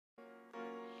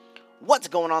What's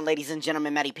going on, ladies and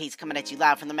gentlemen? Matty P's coming at you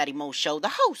live from the Matty Mo Show, the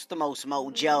host, the most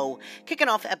mojo, kicking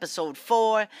off episode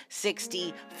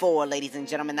 464, ladies and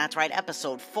gentlemen. That's right,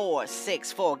 episode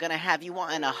 464. Gonna have you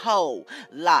wanting a whole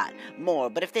lot more.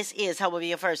 But if this is, however,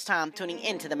 your first time tuning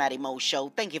into the Matty Mo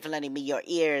Show, thank you for lending me your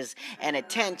ears and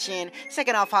attention.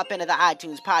 Second off, hop into the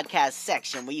iTunes podcast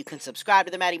section where you can subscribe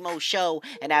to the Matty Mo Show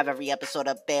and have every episode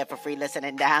up there for free listen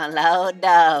and download.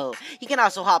 No. You can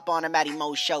also hop on to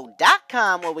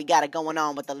MattyMoShow.com where we got a going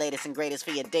on with the latest and greatest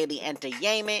for your daily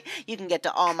entertainment. You can get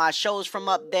to all my shows from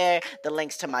up there, the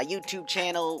links to my YouTube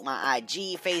channel, my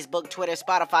IG, Facebook, Twitter,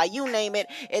 Spotify, you name it,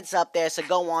 it's up there. So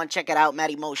go on, check it out,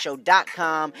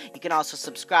 MattyMoShow.com. You can also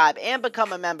subscribe and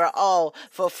become a member, all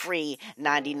for free,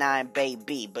 99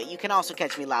 baby. But you can also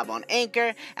catch me live on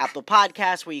Anchor, Apple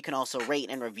Podcasts, where you can also rate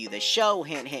and review the show,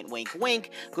 hint, hint, wink,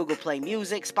 wink, Google Play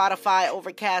Music, Spotify,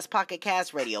 Overcast, Pocket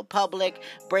Cast, Radio Public,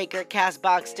 Breaker,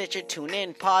 Castbox, Stitcher,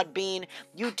 TuneIn, Podbean,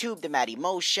 YouTube, The Matty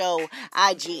Mo Show,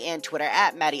 IG and Twitter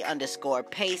at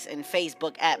Matty_Pace, and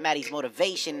Facebook at Matty's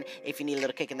Motivation if you need a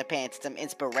little kick in the pants, some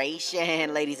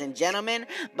inspiration, ladies and gentlemen.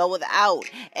 But without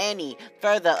any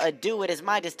further ado, it is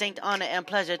my distinct honor and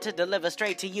pleasure to deliver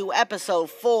straight to you episode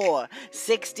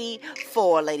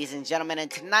 464, ladies and gentlemen,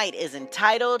 and tonight is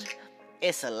entitled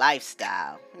It's a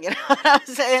Lifestyle. You know what I'm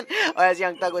saying? Or as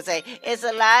Young Thug would say, it's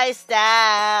a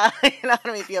lifestyle. You know what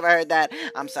I mean? If you ever heard that,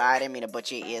 I'm sorry, I didn't mean to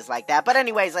butcher your ears like that. But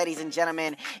anyways, ladies and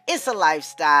gentlemen, it's a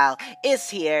lifestyle.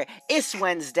 It's here. It's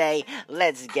Wednesday.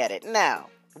 Let's get it. Now,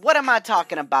 what am I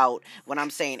talking about when I'm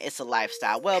saying it's a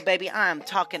lifestyle? Well, baby, I am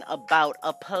talking about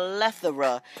a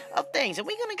plethora of things, and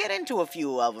we're going to get into a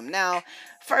few of them. Now,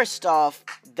 first off,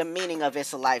 the meaning of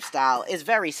it's a lifestyle is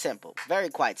very simple, very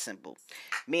quite simple.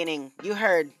 Meaning, you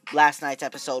heard last night's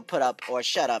episode, Put Up or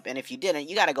Shut Up, and if you didn't,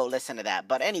 you got to go listen to that.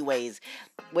 But anyways,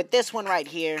 with this one right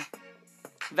here,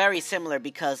 very similar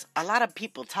because a lot of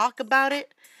people talk about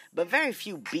it, but very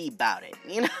few be about it.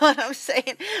 You know what I'm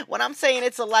saying? When I'm saying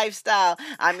it's a lifestyle,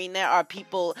 I mean there are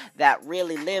people that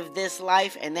really live this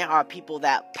life, and there are people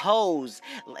that pose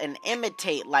and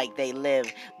imitate like they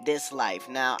live this life.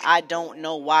 Now, I don't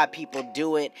know why people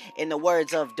do it. In the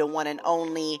words of the one and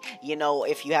only, you know,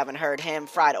 if you haven't heard him,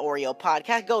 Fried Oreo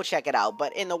Podcast, go check it out.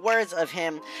 But in the words of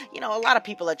him, you know, a lot of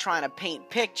people are trying to paint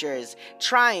pictures,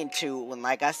 trying to, and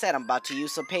like I said, I'm about to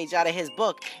use a page out of his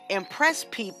book, impress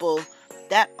people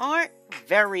that aren't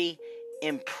very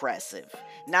impressive.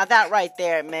 Now that right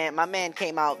there, man, my man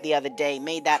came out the other day,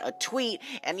 made that a tweet,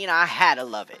 and you know, I had to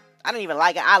love it. I didn't even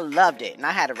like it. I loved it. And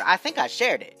I think I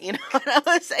shared it. You know what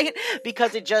I'm saying?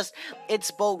 Because it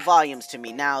spoke volumes to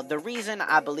me. Now, the reason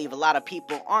I believe a lot of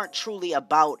people aren't truly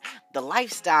about the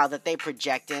lifestyle that they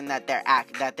project in, that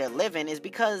they're living, is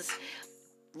because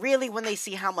really, when they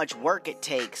see how much work it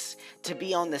takes to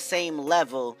be on the same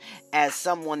level as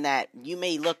someone that you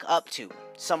may look up to,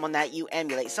 someone that you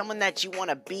emulate, someone that you want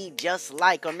to be just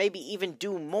like, or maybe even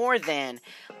do more than,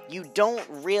 you don't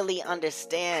really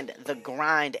understand the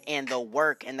grind and the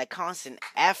work and the constant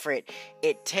effort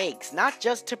it takes, not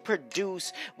just to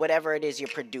produce whatever it is you're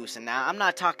producing. Now, I'm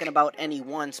not talking about any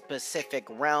one specific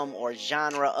realm or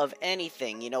genre of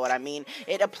anything, you know what I mean?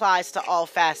 It applies to all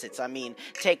facets. I mean,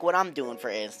 take what I'm doing, for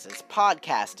instance,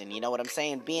 podcasting, you know what I'm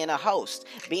saying? Being the host,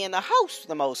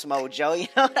 the most mojo, you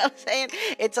know what I'm saying?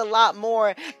 It's a lot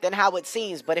more than how it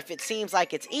seems, but if it seems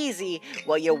like it's easy,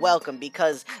 well, you're welcome,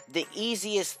 because the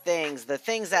easiest things, the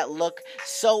things that look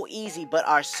so easy but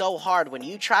are so hard, when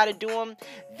you try to do them,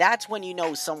 that's when you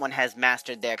know someone has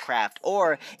mastered their craft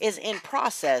or is in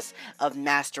process of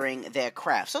mastering their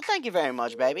craft. So thank you very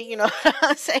much, baby. You know what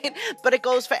I'm saying? But it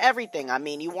goes for everything. I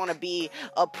mean, you want to be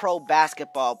a pro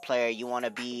basketball player, you want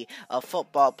to be a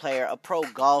football player, a pro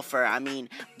golfer. I mean,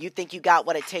 you think you got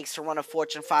what it takes to run a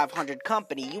Fortune 500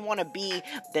 company. You want to be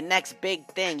the next big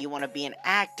thing. You want to be an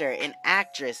actor, an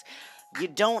actress. You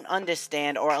don't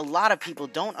understand, or a lot of people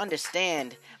don't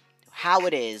understand how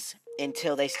it is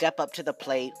until they step up to the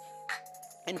plate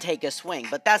and take a swing.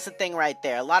 But that's the thing right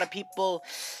there. A lot of people,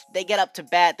 they get up to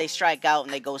bat, they strike out,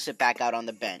 and they go sit back out on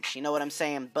the bench. You know what I'm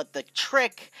saying? But the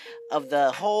trick of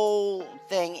the whole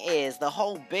thing is, the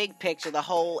whole big picture, the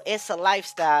whole it's a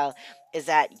lifestyle, is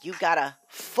that you gotta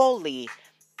fully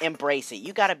embrace it.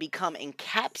 You got to become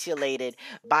encapsulated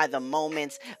by the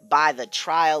moments, by the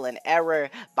trial and error,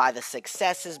 by the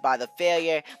successes, by the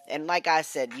failure. And like I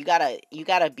said, you got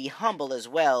to be humble as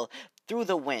well through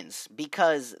the wins,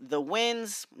 because the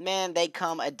wins, man, they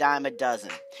come a dime a dozen.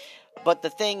 But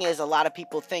the thing is, a lot of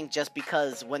people think just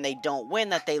because when they don't win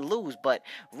that they lose. But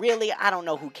really, I don't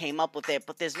know who came up with it,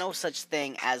 but there's no such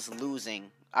thing as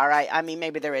losing. All right, I mean,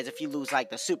 maybe there is. If you lose like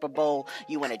the Super Bowl,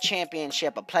 you win a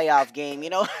championship, a playoff game,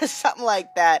 something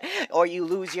like that, or you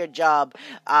lose your job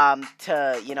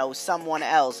to, someone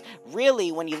else.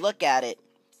 Really, when you look at it,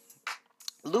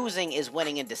 losing is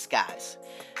winning in disguise.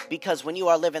 Because when you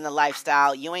are living the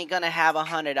lifestyle, you ain't gonna have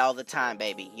 100 all the time,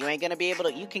 baby. You ain't gonna be able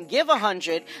to, you can give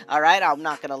 100, all right? I'm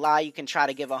not gonna lie, you can try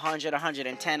to give 100,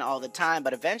 110 all the time,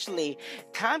 but eventually,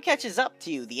 time catches up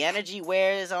to you. The energy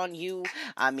wears on you.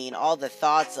 I mean, all the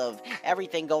thoughts of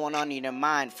everything going on in your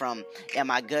mind from,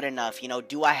 am I good enough?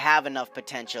 Do I have enough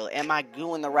potential? Am I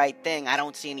doing the right thing? I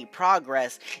don't see any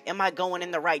progress. Am I going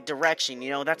in the right direction?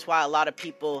 That's why a lot of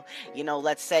people,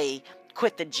 let's say,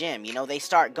 quit the gym. They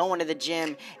start going to the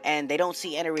gym and they don't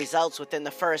see any results within the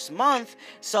first month.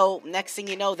 So next thing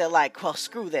you know, they're like, well,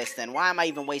 screw this then. Why am I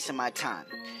even wasting my time?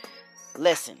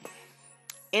 Listen,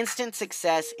 instant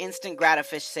success, instant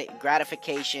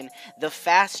gratification, the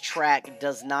fast track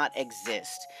does not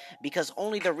exist because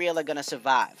only the real are going to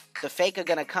survive. The fake are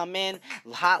going to come in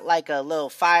hot like a little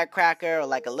firecracker or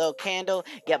like a little candle,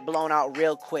 get blown out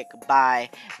real quick by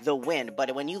the wind.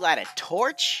 But when you light a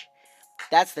torch,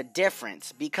 that's the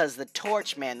difference, because the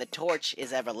torch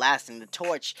is everlasting. The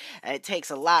torch, it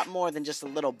takes a lot more than just a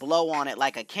little blow on it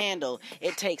like a candle.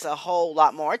 It takes a whole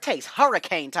lot more. It takes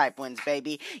hurricane type winds,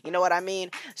 baby. You know what I mean?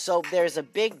 So there's a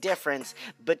big difference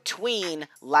between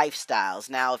lifestyles.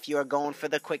 Now, if you're going for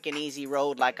the quick and easy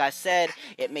road, like I said,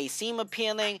 it may seem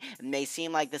appealing. It may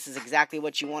seem like this is exactly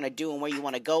what you want to do and where you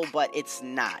want to go, but it's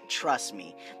not. Trust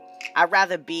me. I'd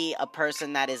rather be a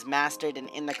person that is mastered and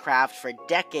in the craft for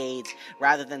decades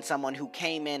rather than someone who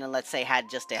came in and, let's say, had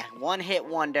just a one-hit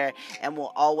wonder and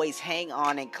will always hang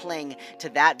on and cling to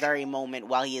that very moment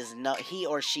while he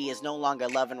or she is no longer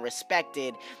loved and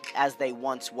respected as they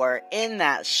once were in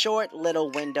that short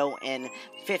little window in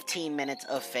 15 minutes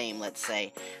of fame, let's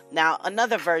say. Now,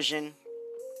 another version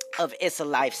of Issa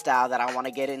lifestyle that I want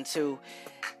to get into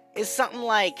is something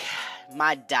like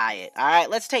my diet. All right,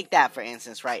 let's take that for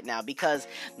instance right now, because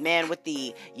man, with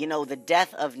the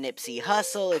death of Nipsey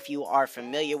Hussle, if you are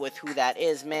familiar with who that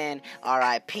is, man,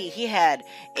 R.I.P. He had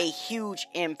a huge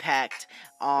impact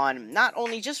on not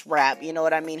only just rap, you know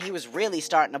what I mean? He was really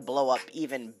starting to blow up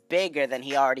even bigger than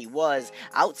he already was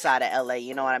outside of LA,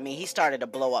 you know what I mean? He started to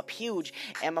blow up huge,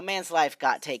 and my man's life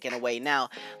got taken away. Now,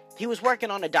 he was working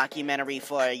on a documentary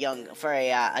for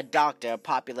a doctor, a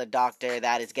popular doctor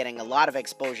that is getting a lot of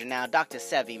exposure now, Dr.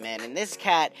 Sevi, man. And this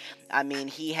cat, I mean,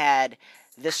 he had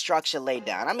the structure laid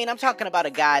down. I mean, I'm talking about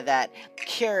a guy that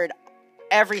cured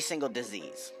every single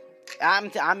disease.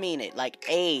 I mean it, like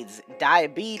AIDS,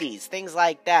 diabetes, things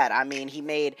like that. I mean, he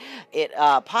made it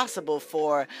possible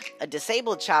for a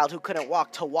disabled child who couldn't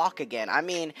walk to walk again. I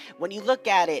mean, when you look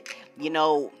at it,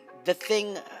 the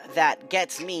thing that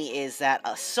gets me is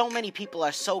that so many people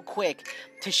are so quick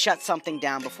to shut something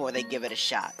down before they give it a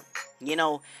shot.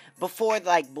 Before,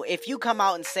 like, if you come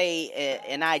out and say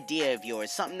an idea of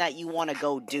yours, something that you want to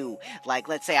go do, like,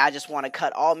 let's say I just want to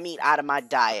cut all meat out of my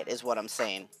diet, is what I'm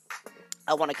saying.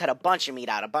 I want to cut a bunch of meat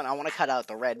out. I want to cut out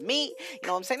the red meat. You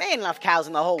know what I'm saying? There ain't enough cows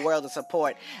in the whole world to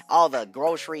support all the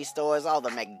grocery stores, all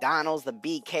the McDonald's, the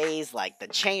BKs, like the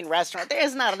chain restaurant.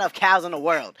 There's not enough cows in the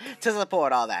world to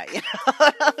support all that. You know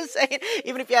what I'm saying?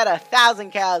 Even if you had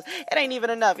 1,000 cows, it ain't even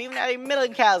enough. Even at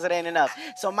 1,000,000 cows, it ain't enough.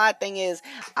 So my thing is,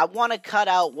 I want to cut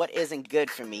out what isn't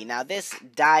good for me. Now, this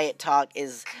diet talk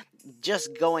is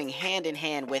just going hand in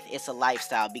hand with it's a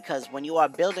lifestyle, because when you are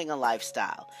building a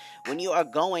lifestyle, when you are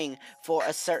going for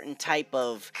a certain type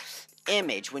of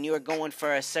image, when you are going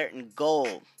for a certain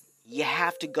goal, you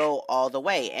have to go all the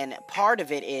way. And part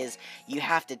of it is you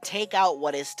have to take out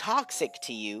what is toxic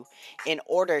to you in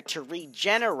order to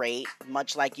regenerate,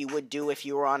 much like you would do if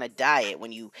you were on a diet.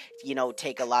 When you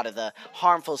take a lot of the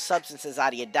harmful substances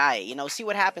out of your diet. See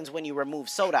what happens when you remove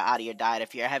soda out of your diet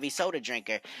if you're a heavy soda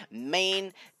drinker.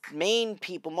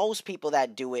 Most people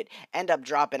that do it end up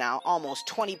dropping out almost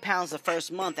 20 pounds the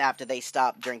first month after they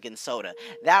stop drinking soda.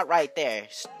 That right there,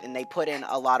 and they put in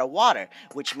a lot of water,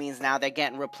 which means now they're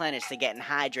getting replenished, they're getting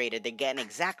hydrated, they're getting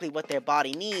exactly what their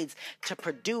body needs to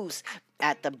produce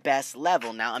at the best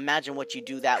level. Now imagine what you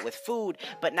do that with food,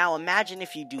 but now imagine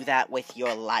if you do that with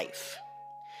your life.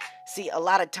 See, a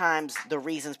lot of times the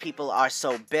reasons people are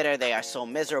so bitter, they are so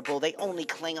miserable, they only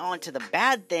cling on to the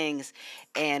bad things,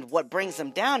 and what brings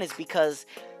them down is because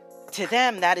to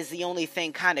them that is the only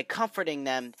thing kind of comforting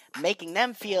them, making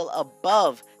them feel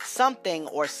above something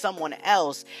or someone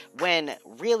else, when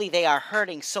really they are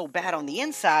hurting so bad on the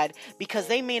inside because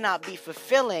they may not be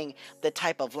fulfilling the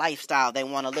type of lifestyle they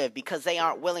want to live, because they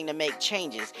aren't willing to make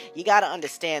changes. You got to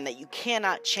understand that you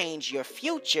cannot change your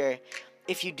future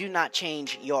if you do not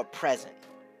change your present.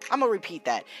 I'm going to repeat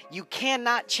that. You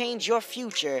cannot change your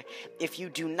future if you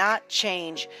do not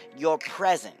change your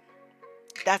present.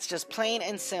 That's just plain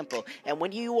and simple. And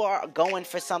when you are going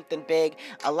for something big,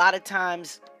 a lot of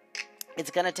times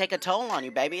it's going to take a toll on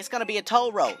you, baby. It's going to be a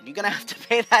toll road. You're going to have to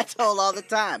pay that toll all the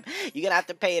time. You're going to have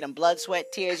to pay it in blood,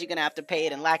 sweat, tears. You're going to have to pay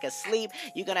it in lack of sleep.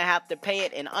 You're going to have to pay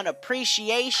it in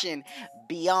unappreciation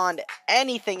beyond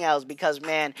anything else. Because,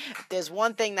 man, there's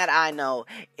one thing that I know.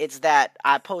 It's that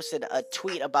I posted a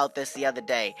tweet about this the other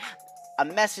day. A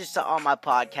message to all my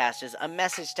podcasters, a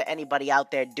message to anybody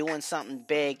out there doing something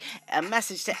big, a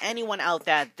message to anyone out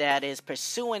there that is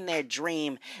pursuing their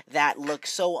dream that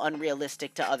looks so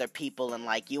unrealistic to other people and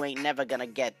like, you ain't never gonna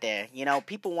get there. You know,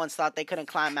 people once thought they couldn't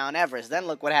climb Mount Everest. Then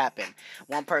look what happened.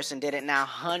 One person did it, now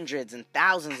hundreds and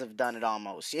thousands have done it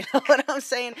almost. You know what I'm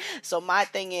saying? So my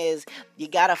thing is, you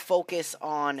gotta focus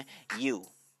on you.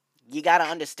 You gotta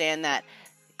understand that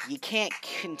you can't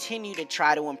continue to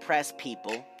try to impress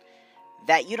people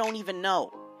that you don't even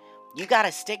know. You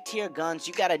gotta stick to your guns.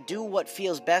 You gotta do what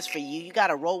feels best for you. You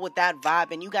gotta roll with that vibe,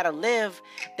 and you gotta live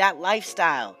that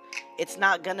lifestyle. It's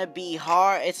not gonna be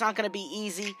hard. It's not gonna be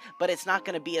easy, but it's not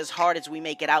gonna be as hard as we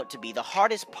make it out to be. The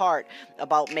hardest part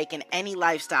about making any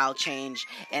lifestyle change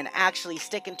and actually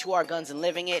sticking to our guns and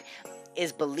living it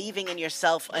is believing in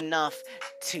yourself enough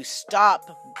to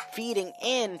stop feeding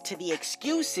into the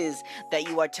excuses that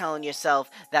you are telling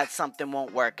yourself that something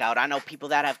won't work out. I know people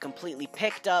that have completely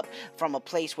picked up from a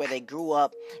place where they grew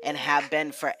up and have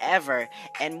been forever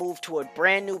and moved to a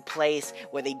brand new place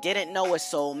where they didn't know a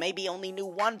soul, maybe only knew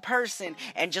one person,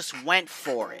 and just went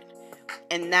for it.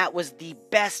 And that was the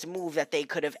best move that they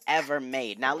could have ever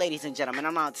made. Now, ladies and gentlemen,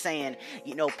 I'm not saying,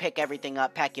 pick everything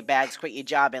up, pack your bags, quit your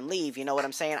job, and leave. You know what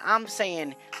I'm saying? I'm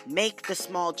saying make the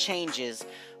small changes.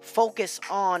 Focus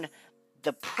on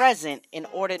the present in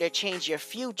order to change your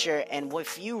future. And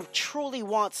if you truly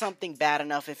want something bad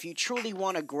enough, if you truly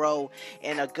want to grow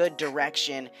in a good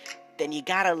direction, then you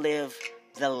gotta live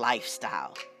the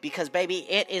lifestyle. Because, baby,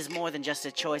 it is more than just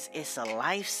a choice. It's a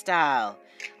lifestyle.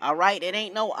 Alright, it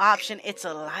ain't no option, it's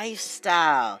a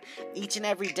lifestyle. Each and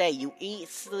every day, you eat,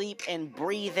 sleep, and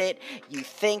breathe it, you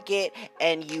think it,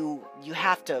 and you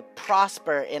have to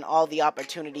prosper in all the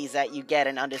opportunities that you get.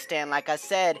 And understand, like I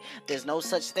said, there's no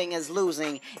such thing as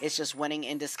losing, it's just winning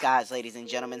in disguise, ladies and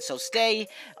gentlemen. So stay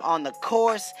on the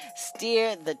course,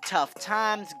 steer the tough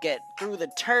times, get through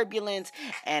the turbulence,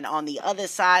 and on the other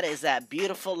side is that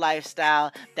beautiful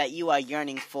lifestyle that you are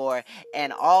yearning for.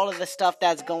 And all of the stuff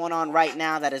that's going on right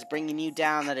now that is bringing you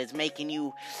down, that is making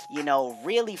you,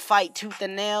 really fight tooth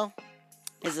and nail,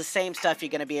 is the same stuff you're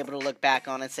going to be able to look back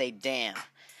on and say, damn,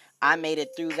 I made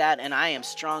it through that, and I am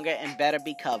stronger and better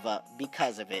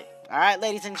because of it. All right,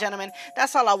 ladies and gentlemen,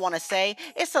 that's all I want to say.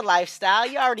 It's a lifestyle.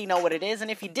 You already know what it is, and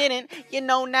if you didn't, you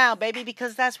know now, baby,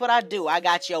 because that's what I do. I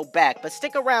got your back. But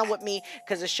stick around with me,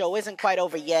 because the show isn't quite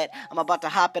over yet. I'm about to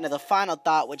hop into the final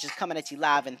thought, which is coming at you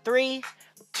live in 3,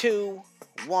 2,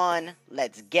 1.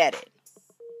 Let's get it.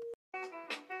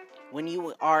 When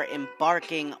you are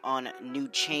embarking on new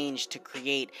change to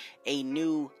create a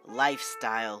new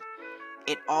lifestyle,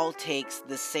 it all takes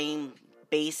the same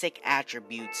basic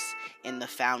attributes in the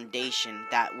foundation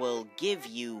that will give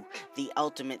you the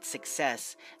ultimate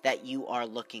success that you are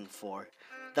looking for.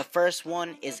 The first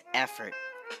one is effort.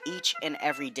 Each and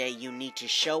every day you need to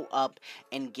show up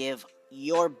and give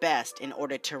your best in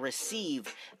order to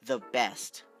receive the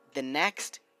best. The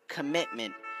next,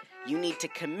 commitment. You need to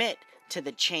commit to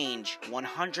the change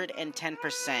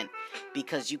 110%,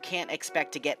 because you can't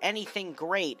expect to get anything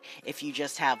great if you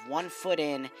just have one foot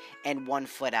in and one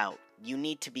foot out. You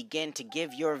need to begin to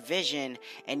give your vision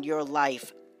and your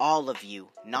life, all of you,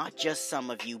 not just some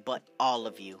of you, but all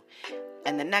of you.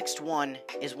 And the next one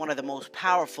is one of the most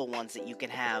powerful ones that you can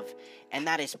have, and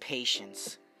that is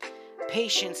patience.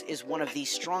 Patience is one of the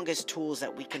strongest tools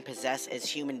that we can possess as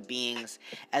human beings,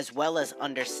 as well as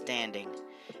understanding.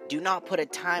 Do not put a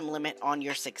time limit on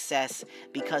your success,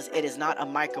 because it is not a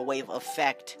microwave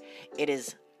effect. It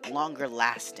is longer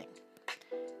lasting.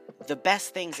 The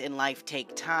best things in life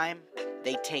take time,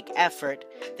 they take effort,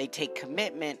 they take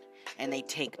commitment, and they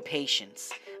take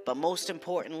patience. But most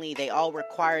importantly, they all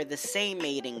require the same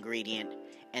main ingredient,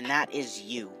 and that is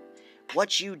you.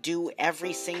 What you do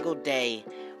every single day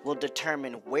will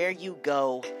determine where you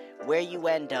go, where you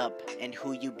end up, and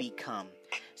who you become.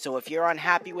 So if you're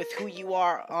unhappy with who you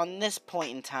are on this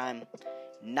point in time,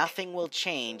 nothing will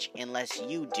change unless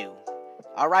you do.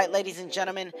 All right, ladies and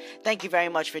gentlemen, thank you very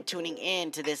much for tuning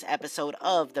in to this episode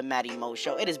of the Matty Mo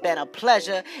Show. It has been a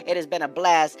pleasure. It has been a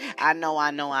blast. I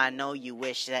know you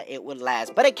wish that it would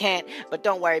last, but it can't. But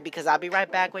don't worry, because I'll be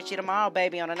right back with you tomorrow,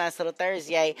 baby, on a nice little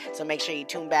Thursday. So make sure you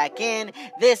tune back in.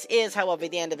 This is, however,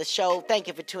 the end of the show. Thank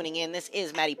you for tuning in. This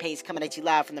is Matty Pace coming at you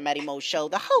live from the Matty Mo Show.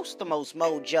 The host, the most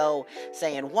mojo,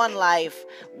 saying one life,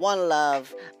 one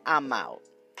love. I'm out.